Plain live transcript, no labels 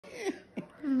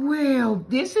Well,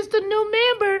 this is the new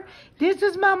member. This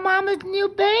is my mama's new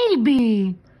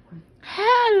baby.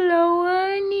 Hello,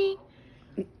 honey.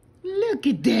 Look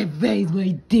at that face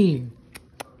right there.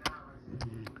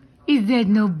 Is that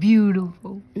no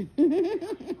beautiful?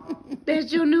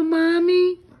 That's your new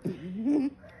mommy?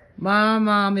 My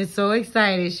mom is so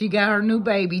excited. She got her new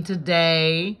baby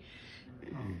today.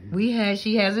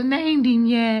 She hasn't named him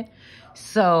yet.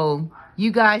 So,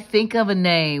 you guys think of a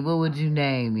name. What would you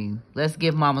name him? Let's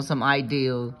give mama some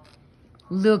ideas.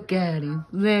 Look at him.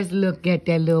 Let's look at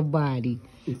that little body.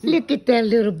 Look at that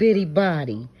little bitty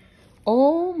body.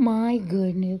 Oh my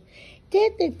goodness.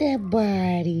 Look at that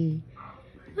body.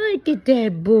 Look at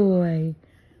that boy.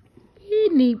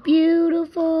 Isn't he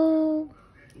beautiful?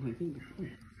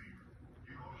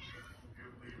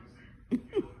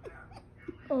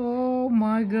 Oh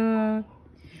my God.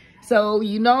 So,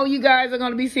 you know you guys are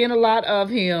going to be seeing a lot of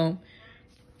him.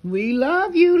 We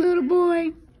love you, little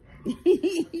boy.